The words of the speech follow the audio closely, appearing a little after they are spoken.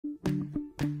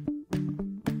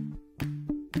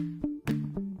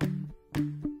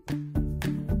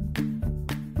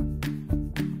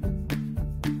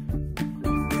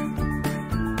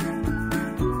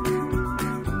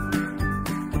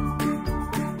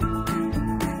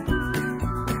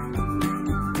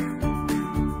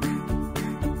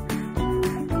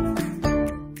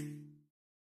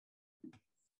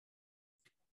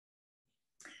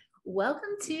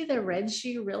Welcome to the Red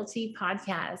Shoe Realty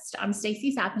podcast. I'm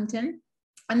Stacy Sappington.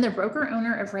 I'm the broker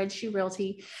owner of Red Shoe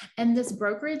Realty, and this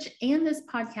brokerage and this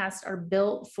podcast are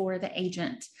built for the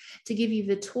agent to give you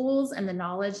the tools and the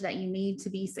knowledge that you need to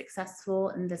be successful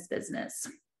in this business.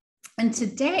 And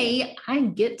today I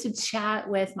get to chat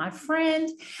with my friend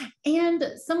and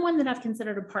someone that I've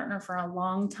considered a partner for a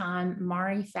long time,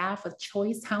 Mauri Pfaff with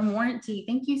Choice Home Warranty.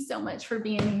 Thank you so much for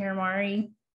being here,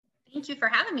 Mauri. Thank you for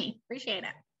having me. Appreciate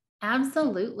it.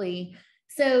 Absolutely.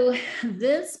 So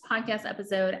this podcast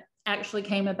episode actually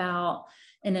came about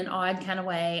in an odd kind of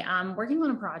way. I'm working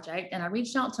on a project and I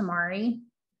reached out to Mauri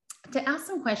to ask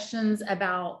some questions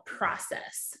about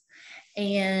process.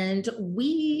 And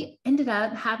we ended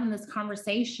up having this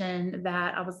conversation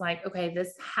that I was like, okay,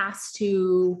 this has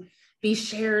to be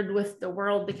shared with the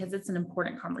world because it's an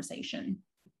important conversation.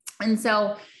 And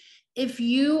so if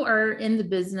you are in the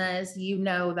business, you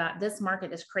know that this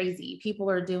market is crazy. People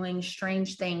are doing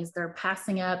strange things. They're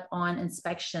passing up on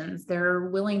inspections. They're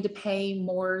willing to pay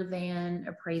more than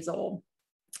appraisal.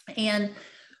 And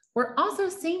we're also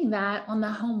seeing that on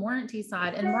the home warranty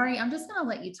side. And Mauri, I'm just going to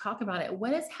let you talk about it.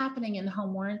 What is happening in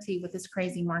home warranty with this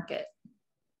crazy market?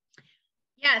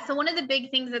 Yeah, so one of the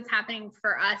big things that's happening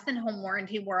for us in home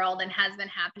warranty world and has been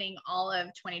happening all of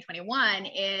 2021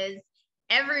 is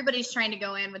everybody's trying to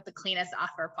go in with the cleanest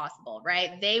offer possible,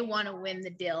 right? They want to win the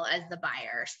deal as the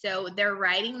buyer. So they're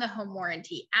writing the home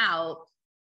warranty out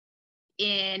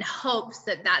in hopes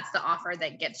that that's the offer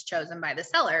that gets chosen by the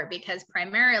seller, because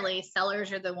primarily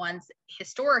sellers are the ones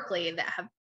historically that have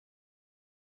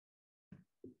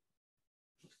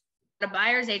the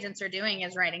buyer's agents are doing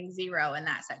is writing zero in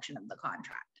that section of the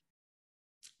contract.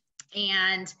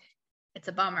 And it's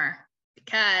a bummer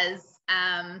because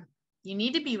you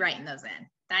need to be writing those in.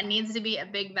 That needs to be a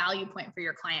big value point for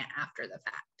your client after the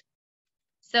fact.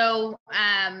 So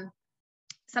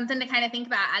something to kind of think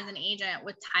about as an agent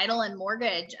with title and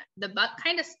mortgage, the buck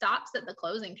kind of stops at the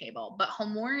closing table, but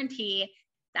home warranty,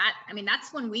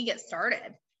 that's when we get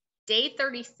started. Day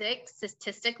 36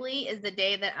 statistically is the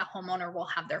day that a homeowner will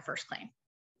have their first claim.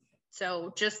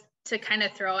 So just to kind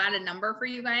of throw out a number for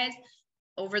you guys,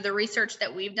 over the research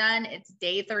that we've done, it's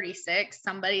day 36.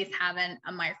 Somebody's having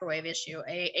a microwave issue,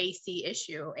 a AC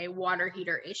issue, a water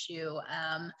heater issue,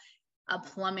 a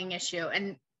plumbing issue.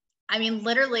 And I mean,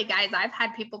 literally, guys, I've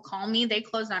had people call me. They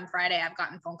closed on Friday. I've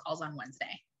gotten phone calls on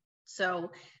Wednesday.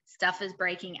 So stuff is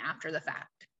breaking after the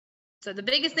fact. So the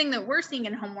biggest thing that we're seeing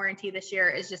in home warranty this year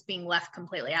is just being left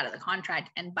completely out of the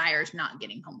contract and buyers not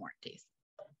getting home warranties.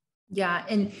 Yeah.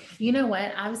 And you know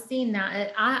what? I've seen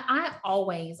that. I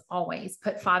always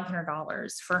put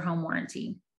 $500 for home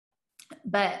warranty,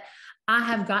 but I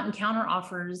have gotten counter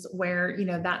offers where,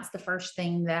 that's the first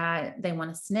thing that they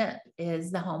want to snip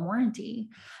is the home warranty.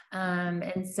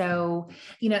 And so,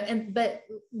 but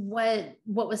what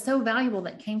was so valuable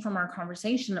that came from our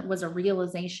conversation was a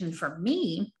realization for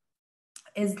me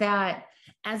is that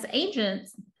as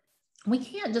agents, we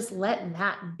can't just let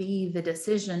that be the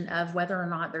decision of whether or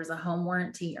not there's a home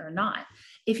warranty or not.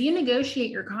 If you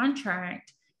negotiate your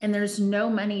contract and there's no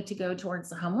money to go towards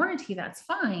the home warranty, that's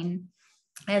fine.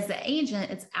 As the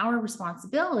agent, it's our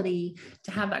responsibility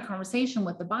to have that conversation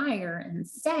with the buyer and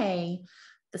say,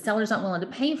 the seller's not willing to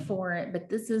pay for it, but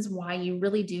this is why you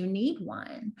really do need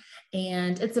one.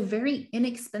 And it's a very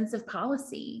inexpensive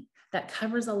policy that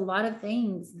covers a lot of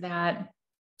things that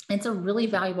it's a really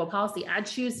valuable policy. I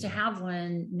choose to have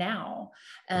one now,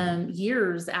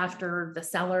 years after the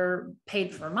seller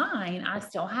paid for mine. I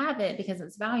still have it because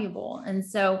it's valuable. And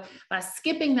so by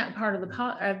skipping that part of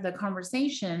the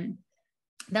conversation,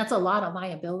 that's a lot of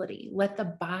liability. Let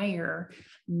the buyer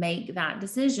make that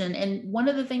decision. And one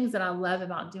of the things that I love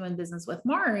about doing business with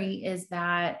Mauri is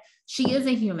that she is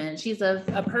a human. She's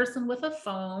a person with a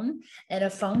phone and a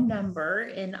phone number,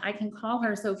 and I can call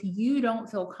her. So if you don't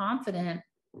feel confident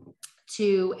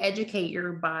to educate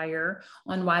your buyer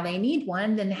on why they need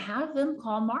one, then have them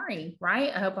call Mauri, right?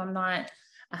 I hope I'm not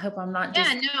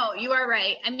Yeah, no, you are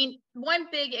right. I mean, one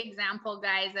big example,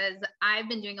 guys, is I've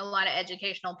been doing a lot of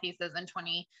educational pieces in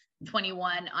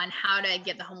 2021 on how to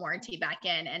get the home warranty back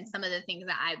in and some of the things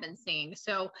that I've been seeing.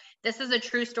 So this is a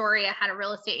true story. I had a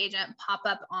real estate agent pop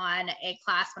up on a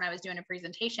class when I was doing a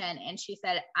presentation, and she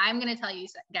said, I'm going to tell you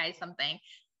guys something.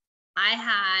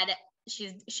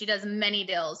 She does many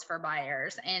deals for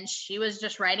buyers, and she was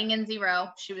just writing in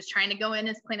zero. She was trying to go in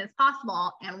as clean as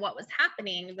possible. And what was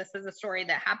happening, this is a story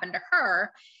that happened to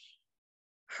her.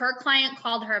 Her client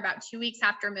called her about 2 weeks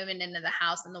after moving into the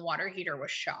house, and the water heater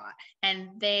was shot. And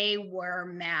they were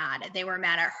mad. They were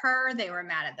mad at her. They were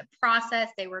mad at the process.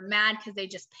 They were mad because they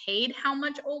just paid how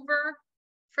much over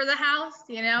for the house,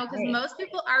 you know, because Right. most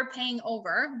people are paying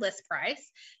over list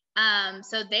price.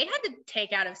 So they had to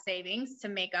take out of savings to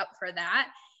make up for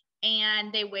that.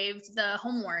 And they waived the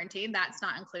home warranty. That's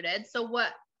not included. So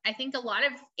what I think a lot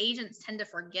of agents tend to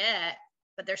forget,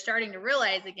 but they're starting to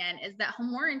realize again, is that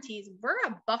home warranties were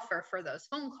a buffer for those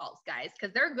phone calls, guys,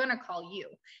 because they're going to call you.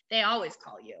 They always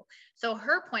call you. So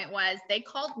her point was, they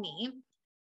called me.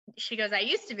 She goes, I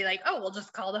used to be like, oh, we'll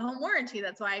just call the home warranty.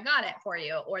 That's why I got it for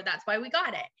you. Or that's why we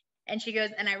got it. And she goes,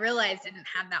 and I realized I didn't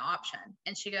have that option.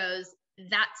 And she goes,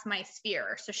 that's my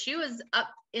sphere. So she was up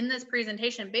in this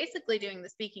presentation, basically doing the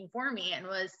speaking for me, and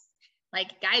was like,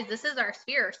 guys, this is our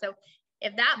sphere. So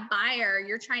if that buyer,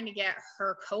 you're trying to get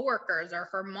her coworkers or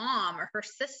her mom or her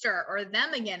sister or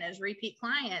them again as repeat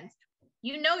clients,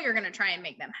 you know, you're going to try and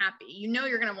make them happy. You know,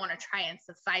 you're going to want to try and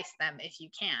suffice them if you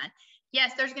can.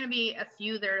 Yes, there's going to be a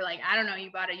few that are like, I don't know,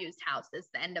 you bought a used house. It's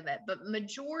the end of it. But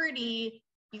majority,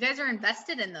 you guys are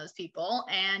invested in those people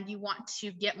and you want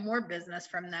to get more business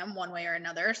from them one way or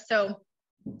another. So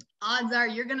odds are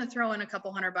you're going to throw in a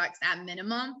couple $100 at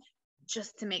minimum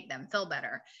just to make them feel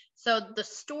better. So the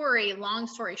story, long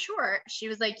story short, she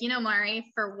was like, you know,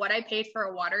 Mauri, for what I paid for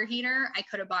a water heater, I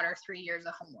could have bought her 3 years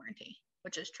of home warranty,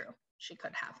 which is true. She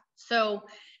could have. So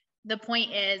the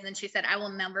point is, and she said, I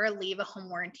will never leave a home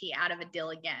warranty out of a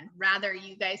deal again. Rather,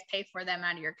 you guys pay for them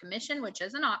out of your commission, which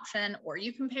is an option, or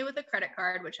you can pay with a credit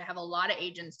card, which I have a lot of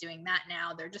agents doing that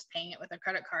now. They're just paying it with a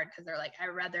credit card because they're like,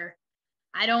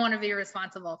 I don't want to be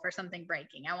responsible for something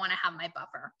breaking. I want to have my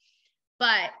buffer.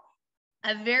 But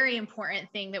a very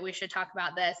important thing that we should talk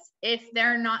about this, if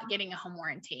they're not getting a home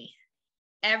warranty,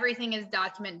 everything is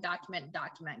document,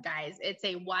 guys. It's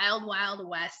a wild, wild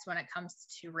west when it comes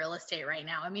to real estate right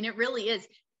now. I mean, it really is.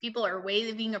 People are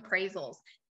waiving appraisals,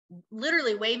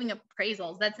 literally waiving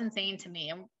appraisals. That's insane to me.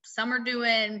 And some are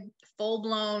doing full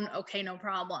blown, okay, no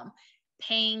problem,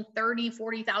 paying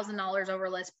 $30,000, $40,000 over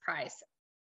list price.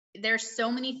 There's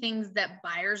so many things that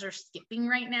buyers are skipping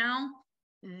right now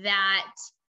that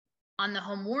on the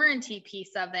home warranty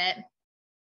piece of it,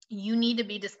 you need to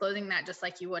be disclosing that just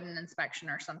like you would an inspection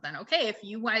or something. Okay, if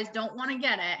you guys don't want to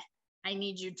get it, I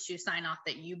need you to sign off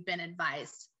that you've been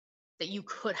advised that you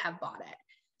could have bought it.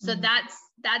 So that's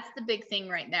the big thing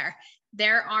right there.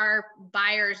 There are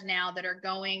buyers now that are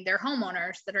going, they're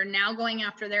homeowners that are now going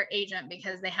after their agent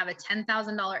because they have a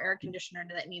 $10,000 air conditioner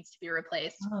that needs to be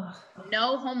replaced.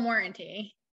 No home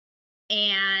warranty,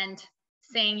 and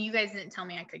saying, you guys didn't tell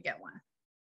me I could get one.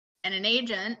 And an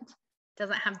agent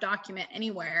doesn't have document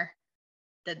anywhere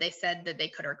that they said that they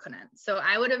could or couldn't. So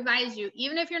I would advise you,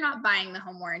 even if you're not buying the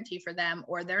home warranty for them,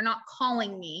 or they're not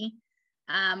calling me,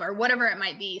 or whatever it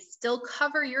might be, still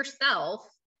cover yourself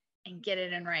and get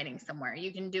it in writing somewhere.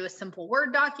 You can do a simple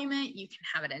Word document. You can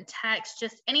have it in text,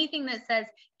 just anything that says,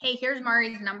 hey, here's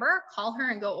Mauri's number. Call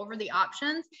her and go over the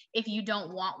options. If you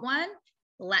don't want one,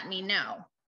 let me know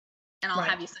and I'll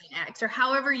have you sign X, or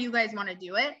however you guys want to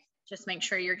do it. Just make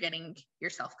sure you're getting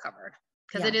yourself covered,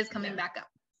 because it is coming back up.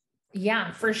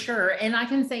 Yeah, for sure. And I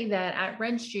can say that at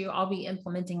RegShoe, I'll be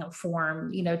implementing a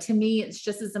form. You know, to me, it's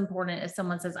just as important if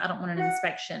someone says, I don't want an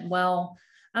inspection. Well,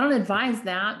 I don't advise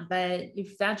that, but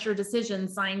if that's your decision,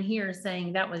 sign here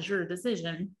saying that was your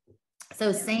decision.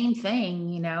 So same thing,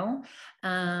 you know,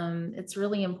 it's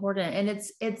really important. And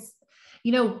it's,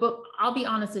 you know, but I'll be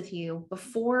honest with you,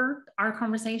 before our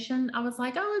conversation, I was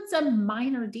like, oh, it's a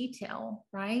minor detail,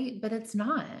 right? But it's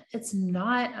not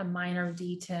a minor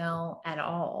detail at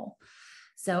all.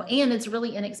 So, and it's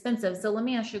really inexpensive. So let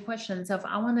me ask you a question. So if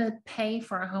I want to pay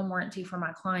for a home warranty for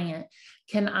my client,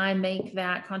 can I make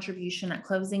that contribution at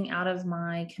closing out of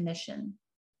my commission?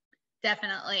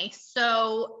 Definitely.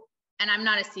 So, and I'm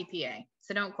not a CPA,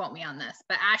 so don't quote me on this,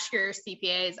 but ask your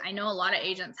CPAs. I know a lot of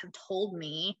agents have told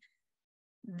me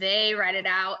they write it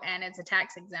out and it's a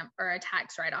tax exempt or a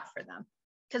tax write-off for them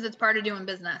because it's part of doing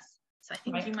business. So I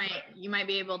think you might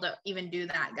be able to even do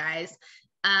that, guys.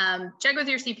 Check with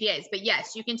your CPAs, but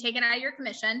yes, you can take it out of your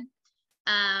commission,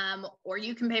 or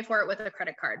you can pay for it with a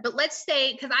credit card. But let's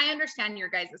say, because I understand your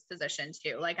guys' position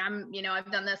too. Like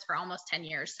I've done this for almost 10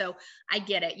 years. So I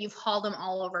get it. You've hauled them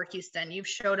all over Houston. You've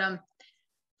showed them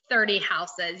 30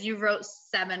 houses, you wrote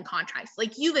 7 contracts,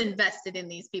 like you've invested in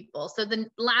these people. So the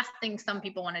last thing some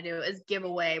people want to do is give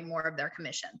away more of their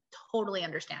commission. Totally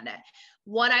understand it.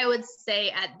 What I would say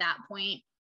at that point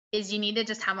is you need to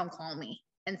just have them call me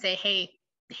and say, hey,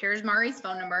 here's Mauri's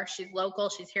phone number. She's local.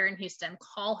 She's here in Houston.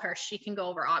 Call her. She can go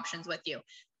over options with you.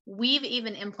 We've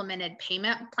even implemented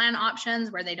payment plan options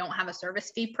where they don't have a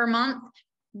service fee per month.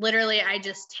 Literally, I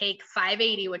just take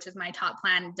 $580, which is my top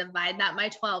plan, divide that by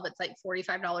 12. It's like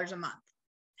 $45 a month.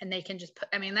 and they can just put,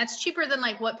 I mean, that's cheaper than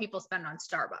like what people spend on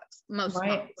Starbucks most Right.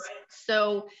 months.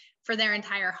 So for their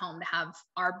entire home to have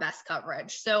our best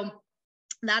coverage. So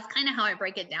that's kind of how I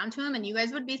break it down to them. And you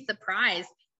guys would be surprised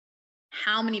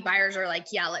how many buyers are like,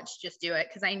 yeah, let's just do it,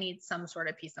 because I need some sort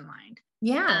of peace of mind.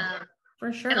 Yeah,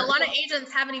 for sure. And a lot of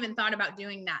agents haven't even thought about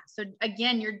doing that. So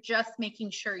again, you're just making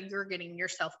sure you're getting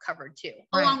yourself covered too,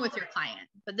 along with your client.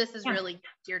 But this is really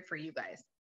geared for you guys.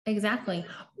 Exactly.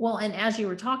 Well, and as you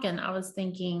were talking, I was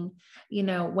thinking, you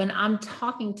know, when I'm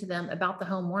talking to them about the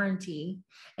home warranty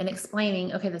and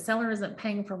explaining, okay, the seller isn't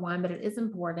paying for one, but it is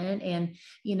important. And,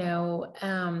 you know,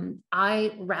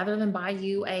 I, rather than buy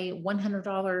you a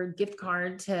 $100 gift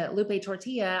card to Lupe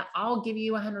Tortilla, I'll give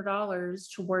you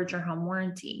 $100 towards your home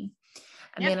warranty.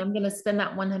 I mean, I'm going to spend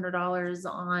that $100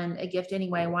 on a gift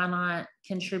anyway. Why not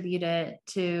contribute it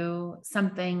to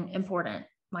something important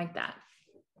like that?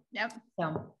 Yep.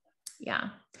 So, yeah,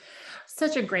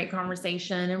 such a great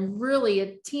conversation, and really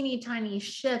a teeny tiny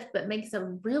shift, but makes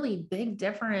a really big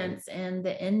difference in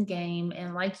the end game.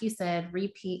 And like you said,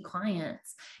 repeat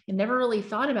clients. You never really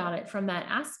thought about it from that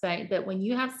aspect, but when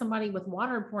you have somebody with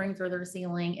water pouring through their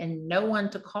ceiling and no one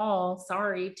to call,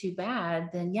 sorry, too bad,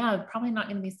 then yeah, probably not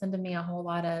going to be sending me a whole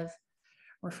lot of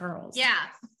referrals. Yeah,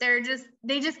 they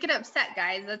just get upset,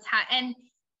 guys. That's how. And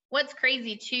what's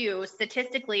crazy too,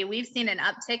 statistically, we've seen an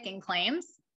uptick in claims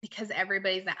because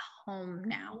everybody's at home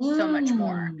now so much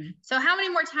more. So how many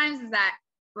more times is that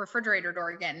refrigerator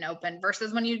door getting open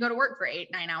versus when you go to work for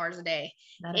 8-9 hours a day?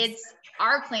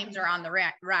 Our claims are on the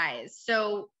rise.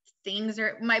 So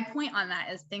my point on that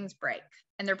is things break,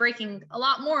 and they're breaking a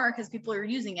lot more because people are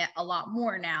using it a lot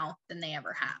more now than they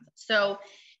ever have. So,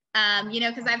 you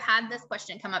know, because I've had this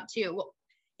question come up too. Well,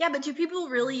 yeah, but do people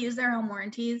really use their home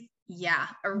warranties? Yeah,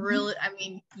 I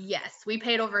mean, yes, we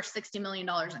paid over $60 million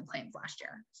in claims last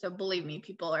year. So believe me,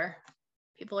 people are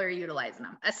utilizing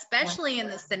them, especially in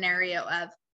the scenario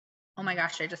of, oh my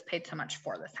gosh, I just paid so much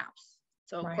for this house.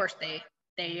 So of course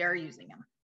they are using them.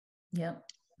 Yep.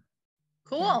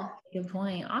 Cool. Good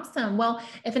point. Awesome. Well,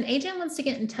 if an agent wants to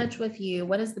get in touch with you,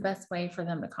 what is the best way for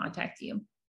them to contact you?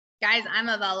 Guys, I'm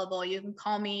available. You can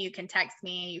call me, you can text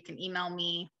me, you can email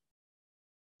me.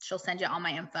 She'll send you all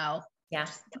my info. Yeah.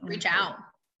 Just reach out.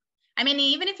 I mean,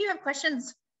 even if you have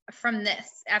questions from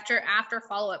this, after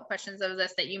follow-up questions of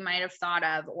this that you might have thought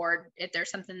of, or if there's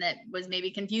something that was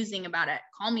maybe confusing about it,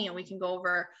 call me and we can go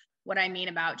over what I mean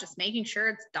about just making sure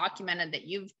it's documented that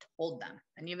you've told them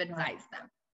and you've advised them.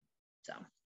 So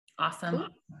awesome.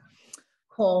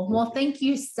 Cool. Well, thank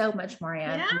you so much, Mauri.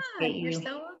 Yeah, you're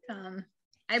so welcome.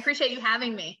 I appreciate you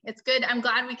having me. It's good. I'm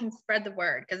glad we can spread the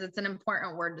word because it's an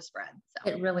important word to spread.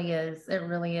 So. It really is. It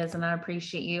really is. And I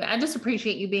appreciate you. I just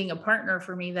appreciate you being a partner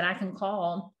for me that I can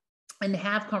call and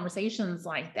have conversations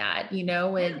like that. You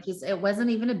know, it wasn't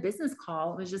even a business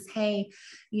call. It was just, hey,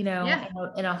 you know,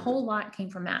 and a whole lot came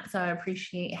from that. So I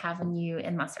appreciate having you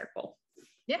in my circle.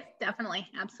 Yeah, definitely.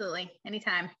 Absolutely.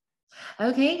 Anytime.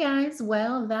 Okay, guys.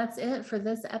 Well, that's it for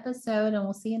this episode, and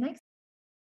we'll see you next time.